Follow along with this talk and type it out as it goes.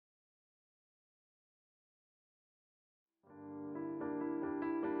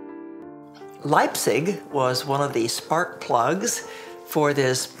Leipzig was one of the spark plugs for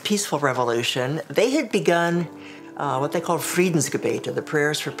this peaceful revolution. They had begun what they called Friedensgebete, the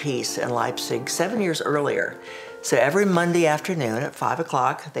prayers for peace in Leipzig, 7 years earlier. So every Monday afternoon at 5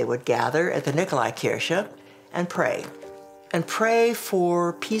 o'clock, they would gather at the Nikolaikirche and pray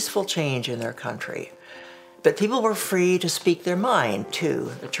for peaceful change in their country. But people were free to speak their mind,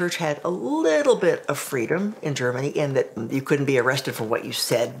 too. The church had a little bit of freedom in Germany in that you couldn't be arrested for what you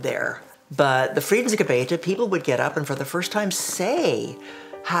said there. But the Friedensgebete, people would get up and for the first time say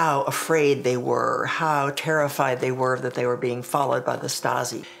how afraid they were, how terrified they were that they were being followed by the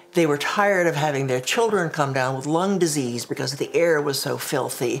Stasi. They were tired of having their children come down with lung disease because the air was so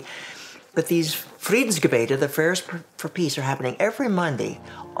filthy. But these Friedensgebete, the prayers for peace, are happening every Monday,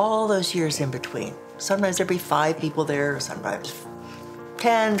 all those years in between. Sometimes there'd be 5 people there, sometimes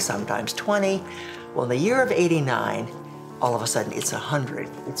 10, sometimes 20. Well, in the year of '89, all of a sudden it's 100,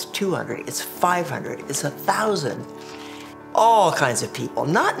 it's 200, it's 500, it's 1,000. All kinds of people,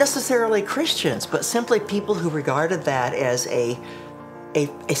 not necessarily Christians, but simply people who regarded that as a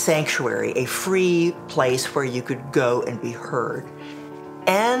sanctuary, a free place where you could go and be heard.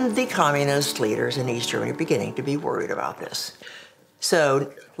 And the communist leaders in East Germany are beginning to be worried about this.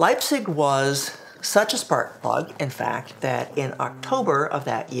 So Leipzig was such a spark plug, in fact, that in October of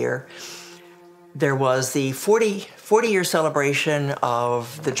that year, there was the 40-year celebration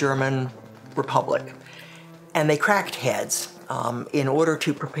of the German Republic. And they cracked heads in order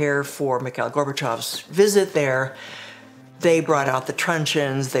to prepare for Mikhail Gorbachev's visit there. They brought out the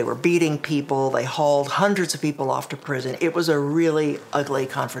truncheons, they were beating people, they hauled hundreds of people off to prison. It was a really ugly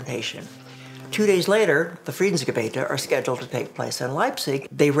confrontation. 2 days later, the Friedensgebete are scheduled to take place in Leipzig.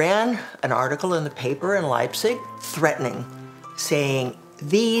 They ran an article in the paper in Leipzig threatening, saying,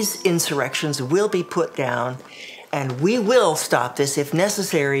 these insurrections will be put down and we will stop this if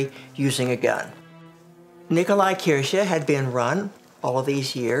necessary using a gun. Nikolaikirche had been run all of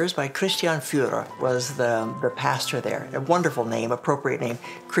these years by Christian Führer, was the pastor there. A wonderful name, appropriate name,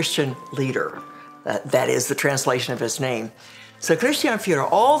 Christian leader. That is the translation of his name. So Christian Führer,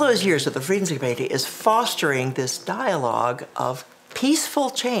 all those years of the Friedensgebete, is fostering this dialogue of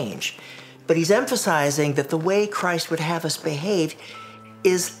peaceful change. But he's emphasizing that the way Christ would have us behave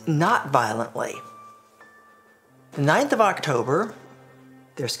is not violently. The 9th of October,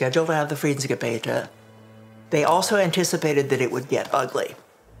 they're scheduled to have the Friedensgebete. They also anticipated that it would get ugly.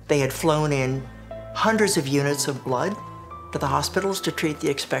 They had flown in hundreds of units of blood to the hospitals to treat the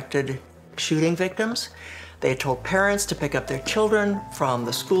expected shooting victims. They had told parents to pick up their children from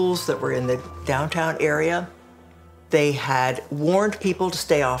the schools that were in the downtown area. They had warned people to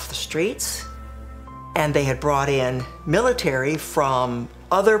stay off the streets, and they had brought in military from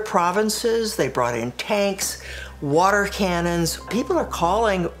other provinces. They brought in tanks, water cannons. People are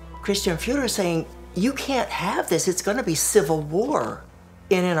calling Christian Führer saying, you can't have this. It's going to be civil war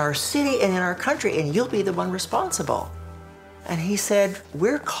in our city and in our country, and you'll be the one responsible. And he said,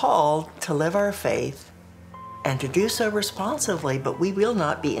 we're called to live our faith and to do so responsibly, but we will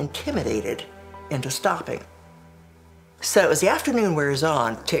not be intimidated into stopping. So as the afternoon wears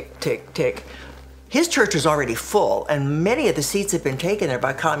on, tick, tick, tick, his church is already full, and many of the seats have been taken there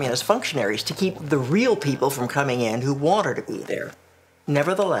by communist functionaries to keep the real people from coming in who wanted to be there.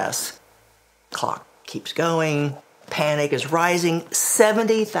 Nevertheless, clock keeps going, panic is rising.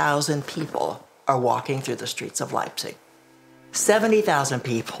 70,000 people are walking through the streets of Leipzig. 70,000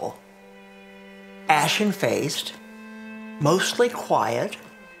 people, ashen-faced, mostly quiet,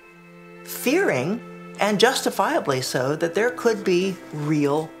 fearing, and justifiably so, that there could be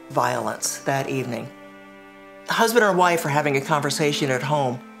real violence that evening. Husband and wife are having a conversation at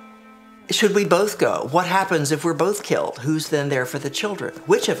home. Should we both go? What happens if we're both killed? Who's then there for the children?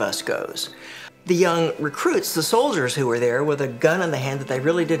 Which of us goes? The young recruits, the soldiers who were there with a gun in the hand that they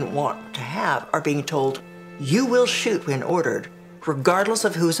really didn't want to have, are being told, you will shoot when ordered, regardless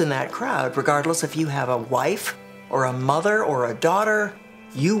of who's in that crowd, regardless if you have a wife or a mother or a daughter,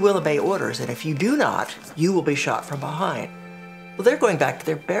 you will obey orders, and if you do not, you will be shot from behind. Well, they're going back to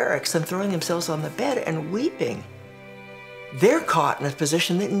their barracks and throwing themselves on the bed and weeping. They're caught in a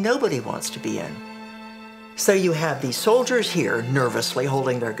position that nobody wants to be in. So you have these soldiers here nervously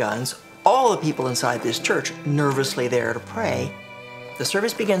holding their guns, all the people inside this church nervously there to pray. The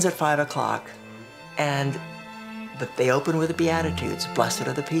service begins at 5 o'clock, and they open with the Beatitudes, blessed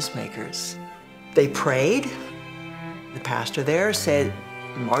are the peacemakers. They prayed. The pastor there said,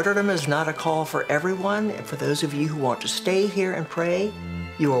 martyrdom is not a call for everyone, and for those of you who want to stay here and pray,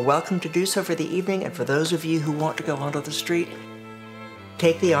 you are welcome to do so for the evening, and for those of you who want to go onto the street,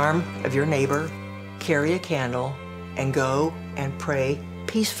 take the arm of your neighbor, carry a candle, and go and pray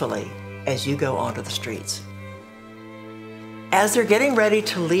peacefully as you go onto the streets. As they're getting ready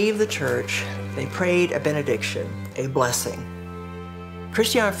to leave the church, they prayed a benediction, a blessing.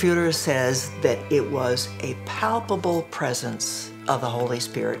 Christian Fuhrer says that it was a palpable presence of the Holy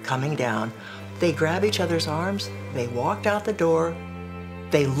Spirit coming down. They grabbed each other's arms, they walked out the door,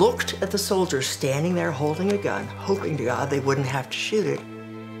 they looked at the soldiers standing there holding a gun, hoping to God they wouldn't have to shoot it.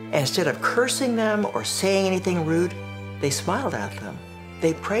 And instead of cursing them or saying anything rude, they smiled at them.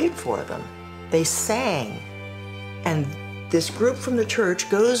 They prayed for them. They sang. And this group from the church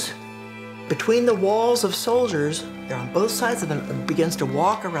goes between the walls of soldiers, they're on both sides of them, and begins to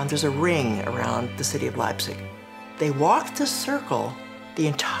walk around. There's a ring around the city of Leipzig. They walked the circle the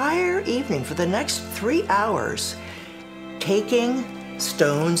entire evening for the next 3 hours, taking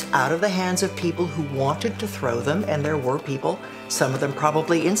stones out of the hands of people who wanted to throw them, and there were people, some of them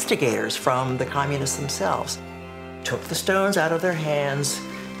probably instigators from the communists themselves, took the stones out of their hands,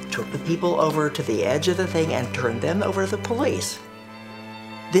 took the people over to the edge of the thing and turned them over to the police.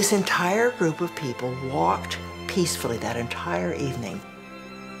 This entire group of people walked peacefully that entire evening.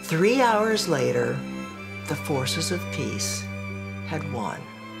 3 hours later, the forces of peace had won.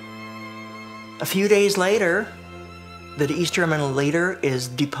 A few days later, the East German leader is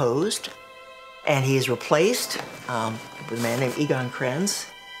deposed, and he is replaced with a man named Egon Krenz.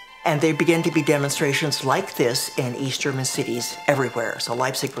 And there began to be demonstrations like this in East German cities everywhere. So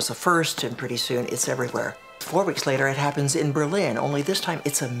Leipzig was the first, and pretty soon it's everywhere. 4 weeks later, it happens in Berlin, only this time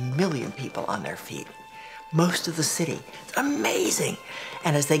it's 1 million people on their feet. Most of the city. It's amazing.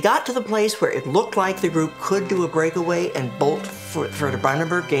 And as they got to the place where it looked like the group could do a breakaway and bolt for the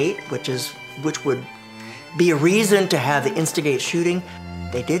Brandenburg Gate, which would be a reason to have the instigate shooting,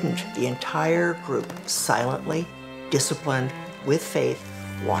 they didn't. The entire group, silently, disciplined, with faith,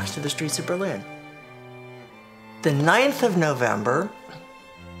 walked through the streets of Berlin. The 9th of November,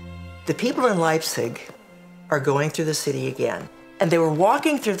 the people in Leipzig are going through the city again. And they were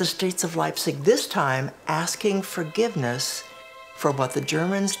walking through the streets of Leipzig, this time asking forgiveness for what the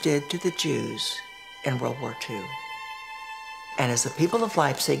Germans did to the Jews in World War II. And as the people of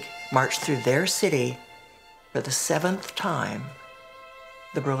Leipzig marched through their city for the 7th time,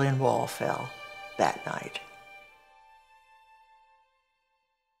 the Berlin Wall fell that night.